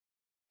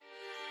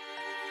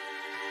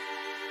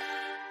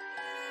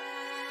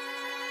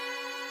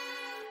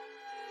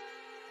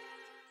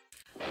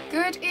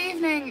Good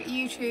evening,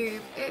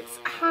 YouTube. It's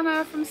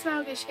Hannah from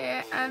Smaugish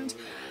here, and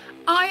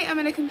I am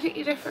in a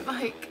completely different,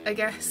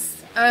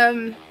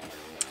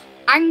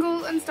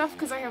 angle and stuff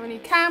because I have a new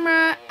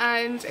camera,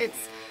 and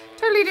it's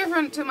totally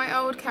different to my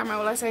old camera.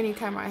 Well, I say new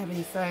camera, I have a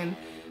new phone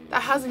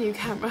that has a new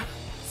camera.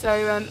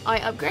 So I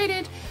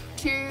upgraded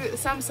to the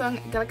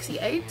Samsung Galaxy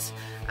 8.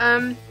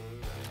 I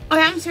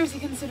am seriously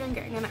considering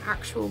getting an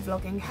actual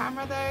vlogging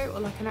camera though,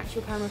 or like an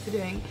actual camera for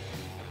doing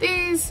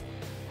these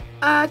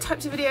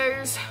types of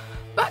videos,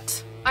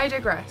 but I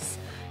digress.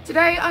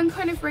 Today I'm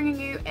kind of bringing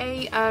you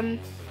a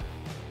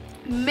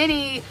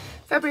mini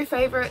February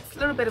favourites, a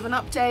little bit of an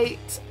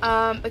update,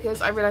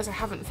 because I realise I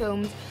haven't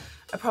filmed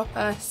a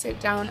proper sit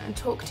down and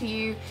talk to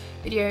you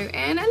video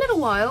in a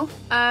little while.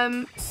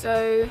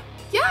 So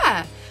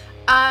yeah,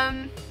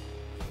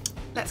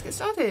 let's get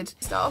started.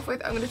 To start off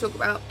with, I'm going to talk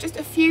about just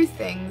a few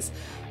things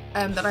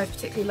that I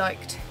particularly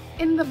liked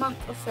in the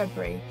month of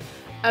February.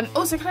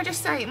 Also, can I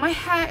just say, my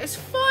hair is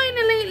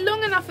finally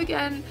long enough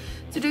again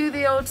to do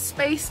the old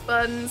space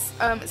buns.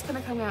 It's kind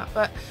of coming out,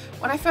 but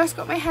when I first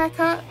got my hair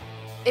cut,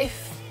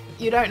 if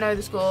you don't know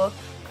the score,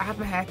 I had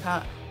my hair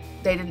cut,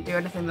 they didn't do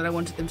anything that I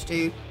wanted them to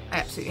do. I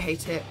absolutely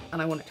hate it and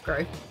I want it to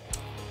grow.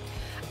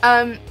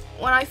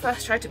 When I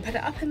first tried to put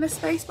it up in the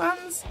space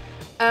buns,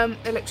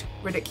 they looked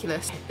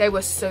ridiculous. They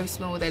were so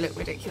small, they looked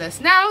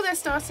ridiculous. Now they're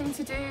starting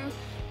to do,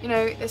 you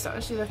know, they're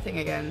starting to do their thing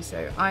again,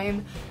 so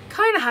I'm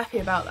kind of happy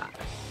about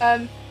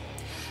that.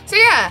 So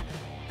yeah,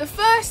 the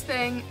first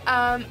thing,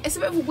 it's a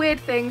bit of a weird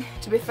thing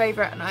to be a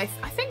favourite, and I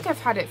think I've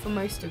had it for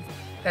most of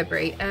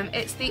February.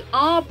 It's the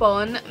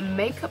Arbonne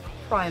Makeup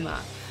Primer.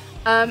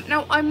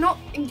 Now I'm not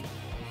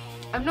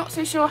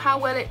so sure how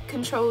well it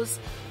controls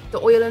the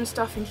oil and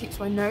stuff and keeps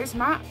my nose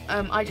matte.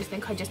 I just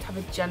think I just have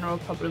a general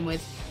problem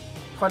with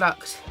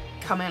product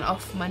coming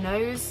off my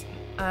nose.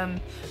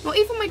 Not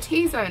even my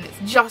T-zone,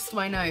 it's just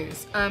my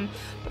nose.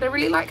 But I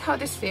really like how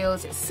this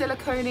feels. It's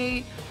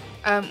silicone-y,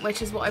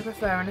 which is what I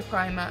prefer in a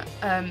primer.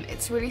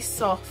 It's really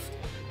soft.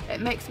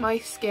 It makes my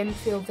skin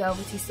feel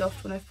velvety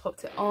soft when I've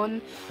popped it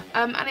on,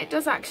 and it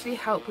does actually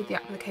help with the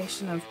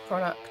application of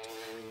product.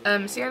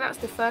 So yeah, that's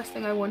the first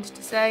thing I wanted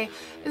to say.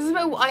 This is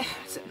about what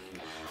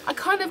I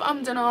kind of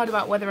ummed and ahed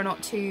about whether or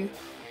not to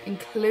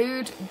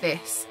include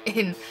this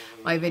in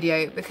my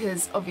video,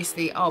 because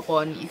obviously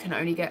Arbonne you can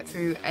only get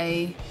through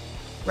a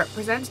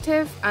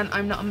representative, and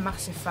I'm not a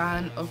massive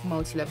fan of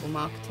multi-level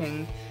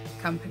marketing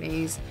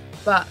companies,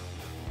 but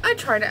I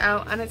tried it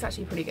out and it's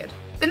actually pretty good.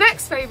 The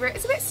next favourite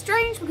is a bit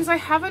strange because I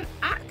haven't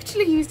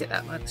actually used it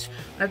that much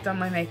when I've done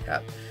my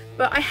makeup,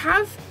 but I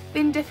have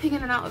been dipping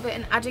in and out of it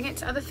and adding it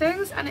to other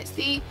things, and it's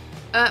the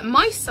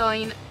My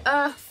Sign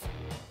Earth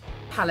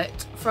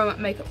palette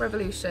from Makeup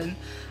Revolution.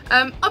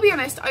 I'll be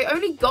honest, I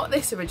only got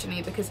this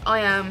originally because I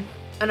am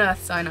an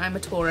earth sign, I'm a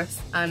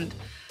Taurus, and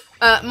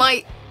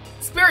my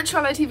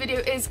spirituality video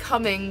is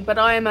coming, but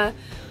I'm a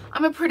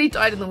pretty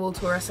dyed-in-the-wool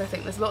Taurus. I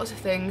think there's lots of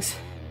things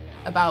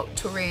about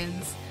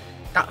Taurians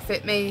that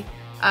fit me,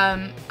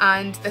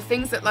 and the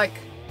things that like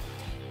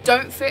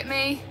don't fit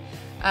me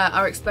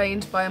are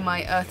explained by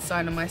my earth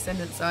sign and my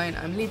ascendant sign.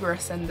 I'm Libra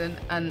ascendant,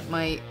 and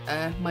my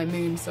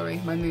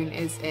moon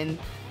is in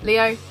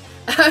Leo.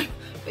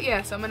 But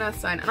yeah, so I'm an earth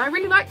sign, and I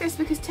really like this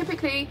because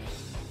typically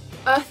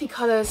earthy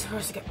colours for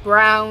us to get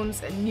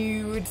browns and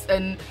nudes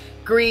and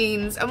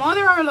greens, and while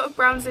there are a lot of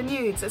browns and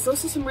nudes, there's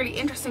also some really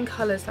interesting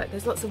colours. Like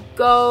there's lots of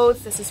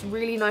golds, there's this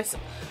really nice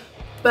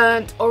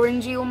burnt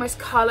orangey almost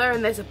colour,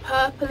 and there's a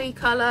purpley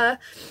colour,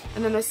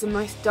 and then there's some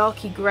nice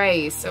darky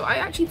greys. So I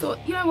actually thought,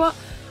 you know what,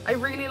 I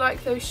really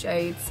like those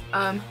shades,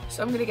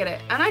 so I'm gonna get it,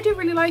 and I do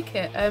really like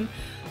it.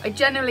 I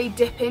generally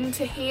dip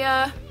into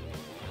here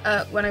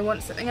when I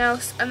want something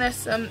else, and there's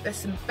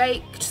some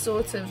baked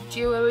sort of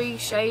dewy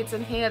shades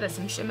in here, there's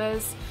some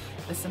shimmers,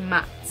 there's some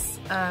mattes,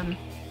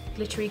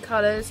 glittery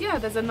colours. Yeah,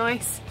 there's a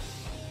nice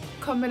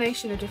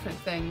combination of different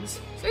things.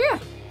 So yeah,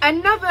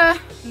 another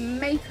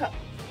makeup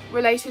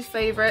related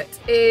favourite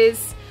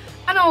is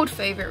an old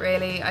favourite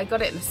really. I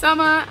got it in the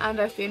summer and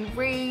I've been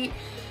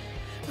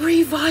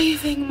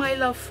reviving my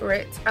love for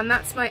it, and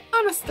that's my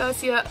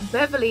Anastasia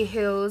Beverly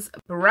Hills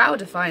Brow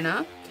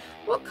Definer.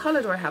 What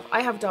colour do I have?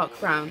 I have dark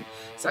brown.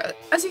 So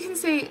as you can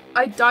see,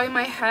 I dye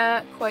my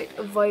hair quite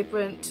a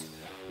vibrant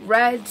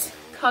red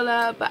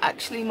colour, but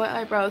actually my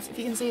eyebrows, if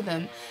you can see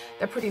them,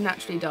 they're pretty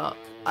naturally dark.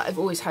 I've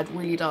always had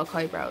really dark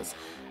eyebrows.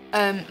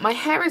 My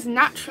hair is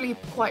naturally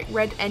quite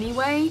red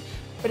anyway,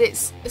 but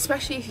it's,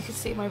 especially if you can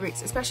see my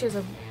roots, especially as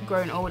I've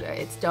grown older,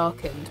 it's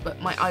darkened, but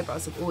my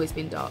eyebrows have always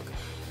been dark.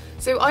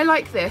 So I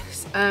like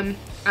this, and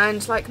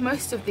like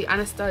most of the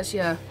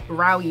Anastasia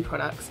Browy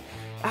products,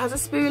 it has a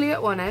spoolie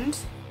at one end,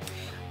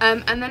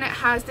 and then it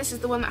has, this is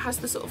the one that has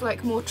the sort of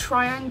like more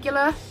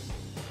triangular,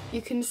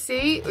 you can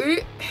see,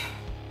 it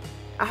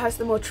has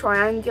the more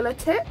triangular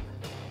tip,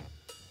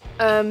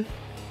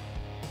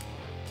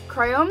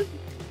 crayon,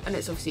 and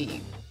it's obviously,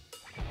 you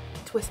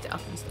twist it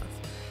up and stuff.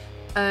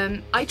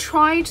 I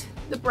tried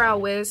the Brow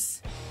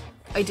Wiz,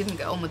 I didn't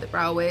get on with the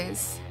Brow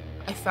Wiz.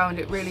 I found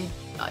it really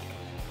like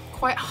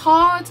quite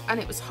hard, and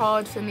it was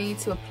hard for me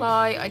to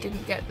apply. I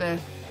didn't get the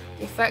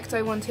the effect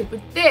I wanted.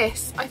 With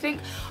this, I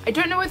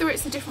don't know whether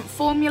it's a different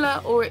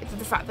formula or it's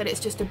the fact that it's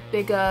just a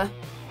bigger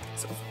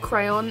sort of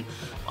crayon.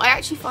 I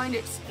actually find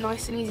it's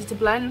nice and easy to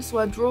blend, so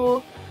I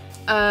draw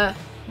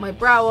my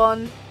brow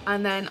on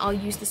and then I'll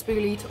use the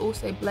spoolie to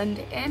also blend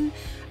it in,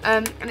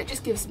 and it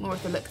just gives more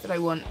of the look that I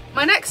want.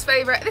 My next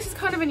favourite, this is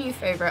kind of a new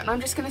favourite, and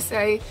I'm just going to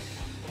say,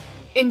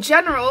 in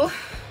general,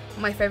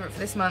 my favourite for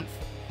this month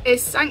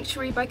is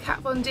Sanctuary by Kat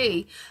Von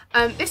D.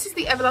 This is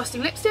the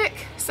Everlasting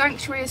lipstick.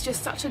 Sanctuary is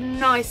just such a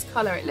nice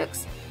colour. It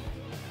looks,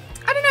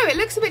 I don't know, it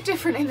looks a bit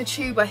different in the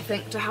tube, I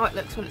think, to how it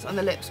looks when it's on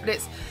the lips, but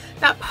it's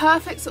that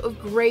perfect sort of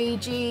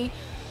grey-y,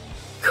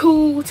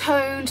 cool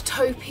toned,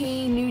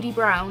 taupey, nudie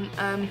brown.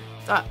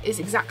 That is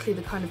exactly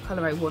the kind of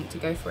colour I want to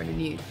go for in a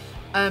nude.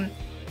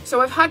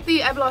 So I've had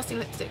the Everlasting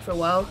lipstick for a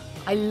while.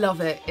 I love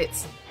it.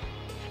 It's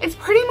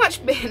pretty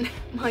much been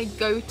my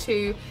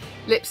go-to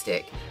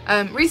lipstick.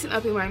 Recently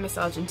I've been wearing Miss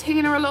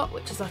Argentina a lot,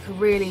 which is like a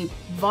really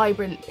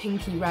vibrant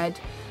pinky red.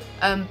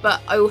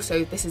 But I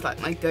also, this is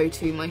like my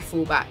go-to, my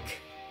fallback,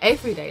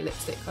 everyday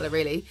lipstick colour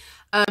really.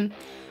 And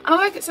I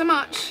like it so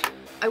much,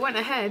 I went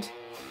ahead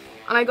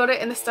and I got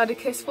it in the Studded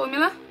Kiss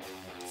formula.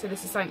 So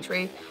this is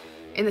Sanctuary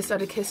in the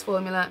Studded Kiss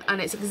formula, and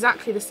it's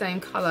exactly the same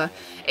colour.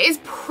 It is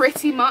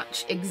pretty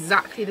much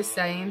exactly the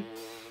same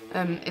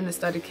in the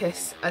Studded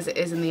Kiss as it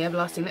is in the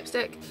Everlasting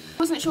lipstick. I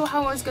wasn't sure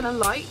how I was going to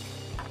like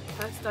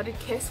her Studded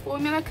Kiss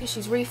formula because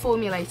she's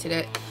reformulated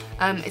it.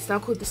 It's now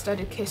called the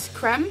Studded Kiss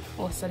Creme,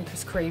 or Studded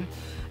Kiss Cream,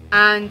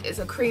 and it's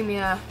a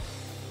creamier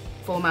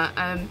format.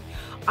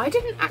 I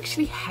didn't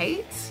actually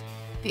hate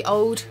the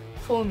old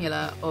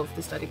formula of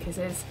the Studded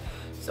Kisses,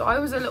 so I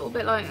was a little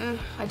bit like,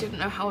 I didn't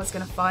know how I was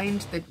going to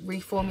find the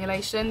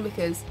reformulation,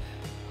 because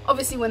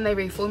obviously when they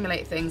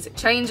reformulate things it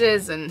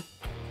changes, and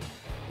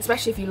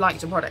especially if you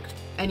liked a product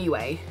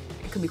anyway,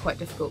 it can be quite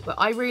difficult. But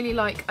I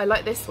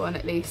like this one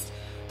at least,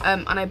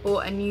 and I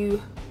bought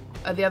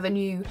the other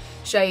new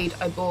shade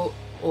I bought,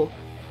 or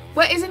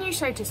well, it is a new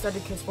shade to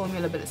Studded Kiss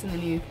formula, but it's in the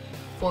new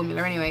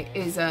formula anyway,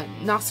 is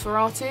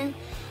Nosferatu,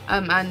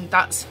 and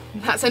that's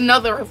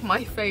another of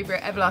my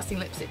favourite Everlasting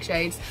lipstick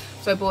shades,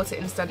 so I bought it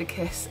in Studded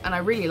Kiss and I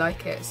really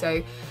like it.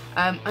 So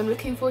I'm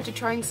looking forward to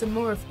trying some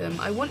more of them.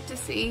 I want to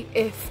see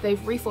if they've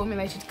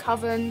reformulated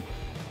Coven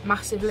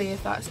massively,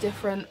 if that's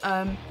different.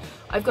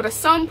 I've got a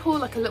sample,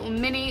 like a little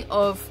mini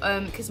of,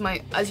 because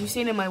as you've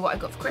seen in my What I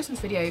Got for Christmas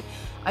video,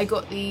 I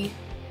got the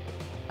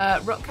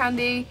Rock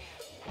Candy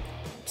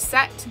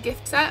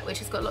gift set, which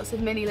has got lots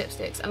of mini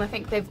lipsticks, and I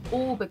think they've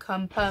all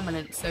become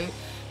permanent, so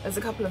there's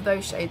a couple of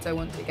those shades I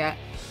want to get.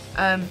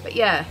 But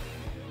yeah,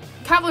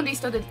 Kat Von D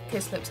Studded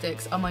Kiss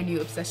lipsticks are my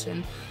new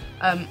obsession.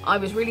 I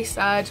was really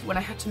sad when I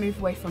had to move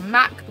away from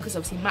MAC, because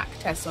obviously MAC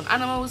tests on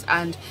animals,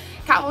 and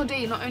Kat Von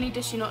D, not only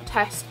does she not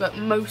test, but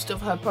most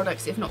of her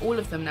products, if not all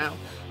of them now,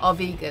 are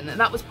vegan, and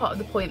that was part of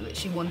the point that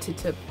she wanted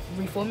to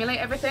reformulate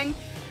everything.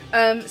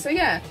 So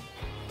yeah,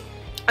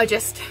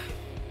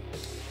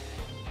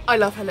 I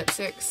love her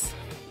lipsticks.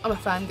 I'm a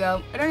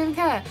fangirl. I don't even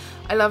care.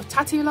 I love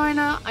Tattoo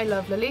Liner, I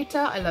love Lolita,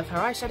 I love her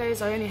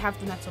eyeshadows. I only have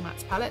the Metal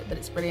Mattes palette, but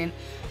it's brilliant,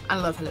 and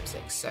I love her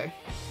lipsticks, so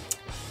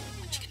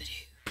what you gonna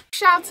do?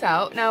 Shout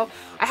out. Now,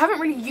 I haven't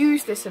really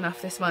used this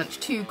enough this month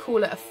to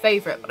call it a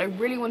favourite, but I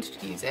really wanted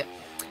to use it.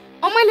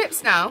 On my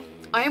lips now,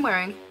 I am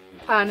wearing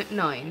Plan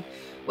 9,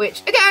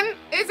 which again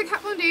is a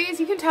Kat Von D, as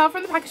you can tell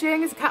from the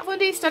packaging. It's a Kat Von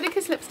D Studded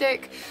Kiss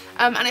lipstick,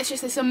 and it's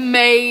just this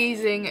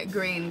amazing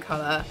green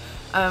colour.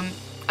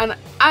 And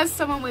as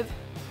someone with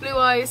blue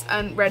eyes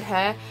and red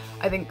hair,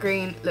 I think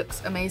green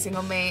looks amazing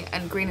on me,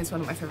 and green is one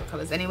of my favourite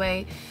colours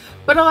anyway.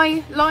 But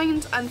I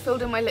lined and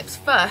filled in my lips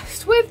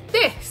first with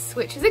this,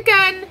 which is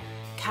again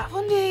Kat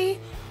Von D,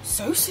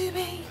 So Sue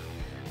Me.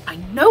 I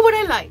know what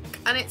I like,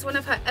 and it's one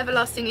of her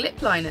Everlasting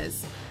lip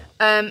liners.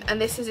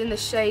 And this is in the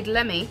shade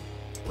Lemmy,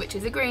 which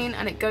is a green,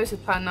 and it goes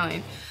with Plan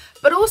 9.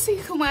 But also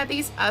you can wear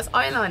these as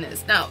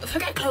eyeliners. Now, if I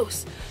get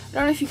close, I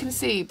don't know if you can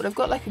see, but I've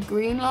got like a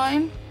green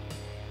line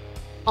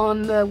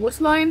on the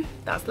waterline.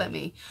 That's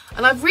Lemmy,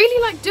 and I've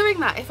really liked doing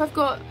that. If I've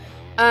got,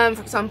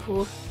 for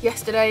example,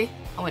 yesterday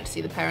I went to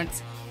see the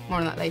parents, more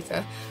on that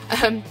later,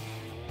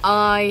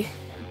 I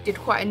did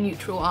quite a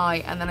neutral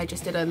eye, and then I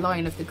just did a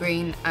line of the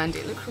green, and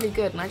it looked really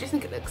good, and I just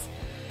think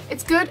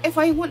it's good if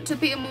I want to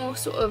be a more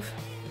sort of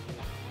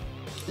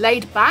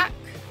laid back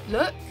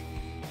look,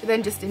 but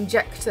then just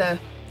inject a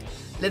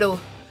little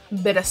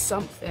bit of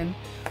something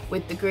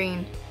with the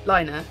green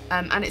liner,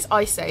 and it's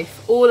eye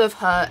safe. All of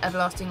her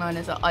Everlasting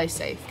liners are eye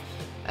safe,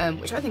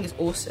 which I think is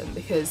awesome,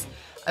 because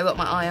I got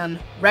my eye on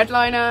red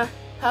liner,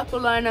 purple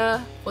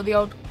liner for the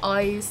old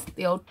eyes,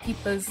 the old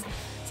peepers.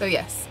 So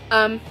yes,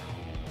 I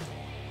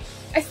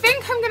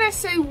think I'm gonna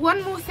say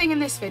one more thing in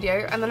this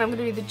video, and then I'm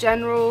gonna do the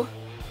general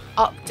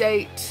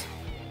update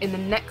in the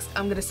next.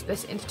 I'm gonna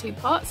split it into 2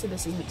 parts, so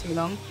this isn't too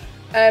long.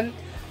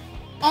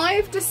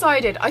 I've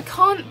decided I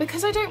can't,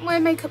 because I don't wear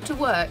makeup to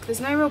work, there's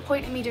no real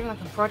point in me doing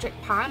like a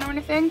project pan or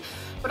anything,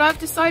 but I've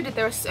decided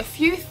there are a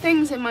few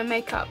things in my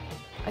makeup,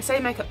 I say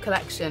makeup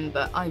collection,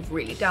 but I've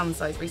really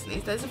downsized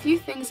recently, so there's a few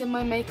things in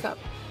my makeup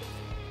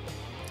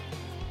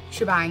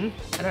shebang,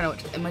 I don't know what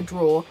to, in my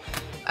drawer,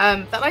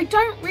 that I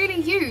don't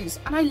really use,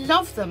 and I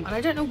love them, and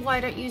I don't know why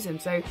I don't use them.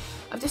 So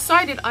I've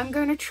decided I'm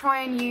going to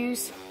try and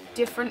use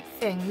different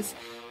things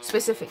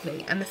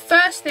specifically, and the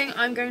first thing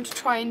I'm going to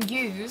try and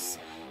use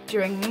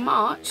during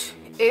March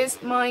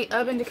is my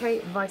Urban Decay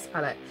Vice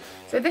palette.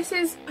 So this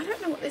is, I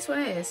don't know what this one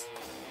is.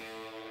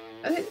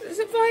 Is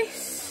it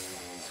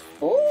Vice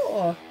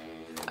 4?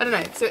 I don't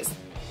know. So it's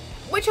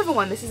whichever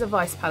one. This is a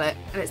Vice palette,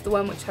 and it's the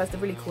one which has the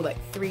really cool like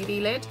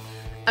 3D lid.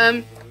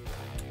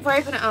 If I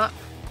open it up,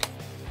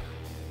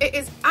 it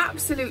is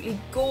absolutely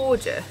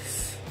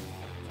gorgeous.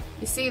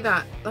 You see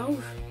that?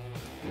 Oh,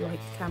 light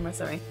camera,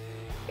 sorry.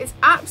 It's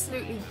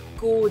absolutely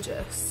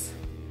gorgeous,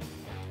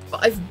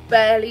 but I've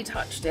barely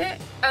touched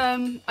it.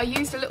 I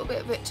used a little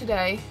bit of it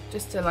today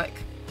just to like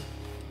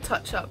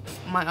touch up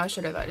my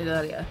eyeshadow that I did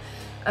earlier.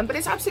 But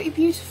it's absolutely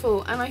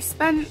beautiful, and I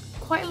spent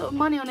quite a lot of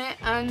money on it,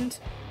 and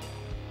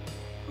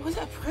was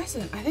it a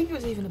present? I think it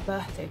was even a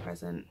birthday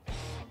present.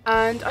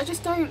 And I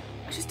just don't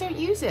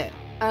use it.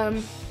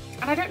 And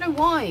I don't know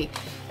why,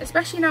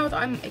 especially now that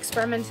I'm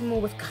experimenting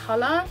more with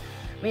colour.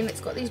 I mean,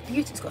 it's got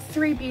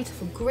 3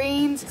 beautiful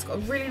greens, it's got a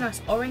really nice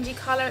orangey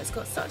colour, it's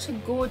got such a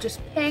gorgeous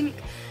pink,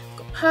 it's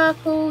got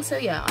purple. So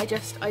yeah,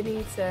 I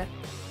need to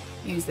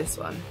use this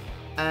one.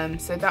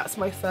 So that's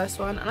my first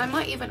one, and I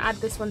might even add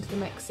this one to the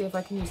mix, see if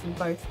I can use them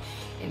both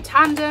in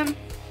tandem.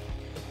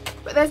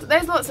 But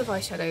there's lots of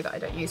eyeshadow that I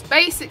don't use.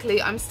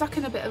 Basically, I'm stuck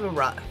in a bit of a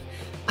rut,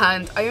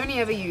 and I only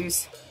ever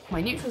use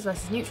my Neutrals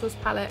versus Neutrals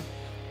palette,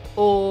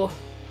 or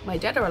my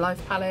Dead or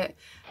Alive palette,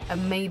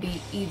 and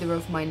maybe either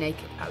of my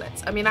Naked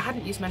palettes. I mean, I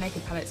hadn't used my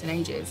Naked palettes in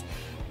ages,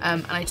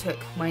 and I took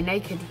my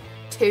Naked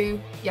 2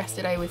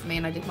 yesterday with me,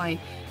 and I did my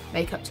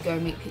makeup to go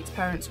and meet Pete's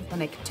parents with my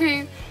Naked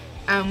 2,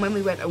 and when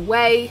we went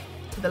away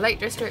to the Lake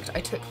District, I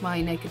took my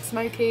Naked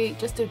Smoky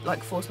just to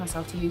like force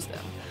myself to use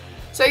them.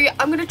 So yeah,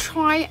 I'm going to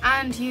try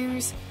and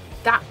use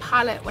that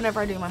palette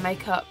whenever I do my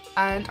makeup,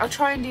 and I'll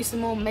try and do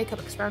some more makeup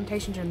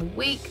experimentation during the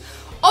week.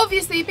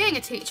 Obviously, being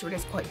a teacher, it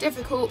is quite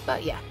difficult,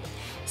 but yeah.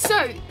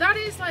 So that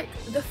is like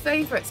the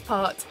favourites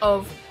part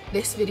of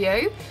this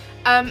video.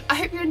 I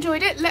hope you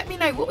enjoyed it. Let me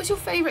know, what was your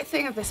favourite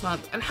thing of this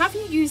month, and have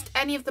you used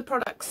any of the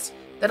products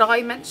that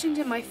I mentioned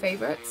in my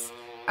favourites?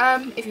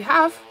 If you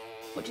have,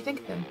 what do you think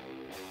of them?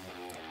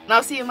 And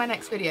I'll see you in my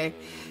next video.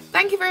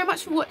 Thank you very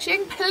much for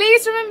watching.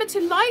 Please remember to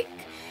like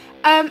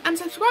and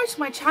subscribe to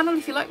my channel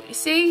if you like what you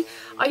see.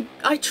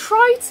 I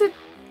try to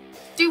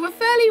do a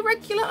fairly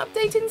regular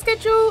updating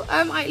schedule.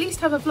 I at least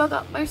have a vlog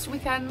up most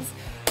weekends.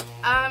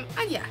 And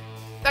yeah,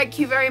 thank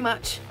you very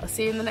much. I'll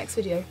see you in the next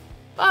video.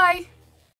 Bye!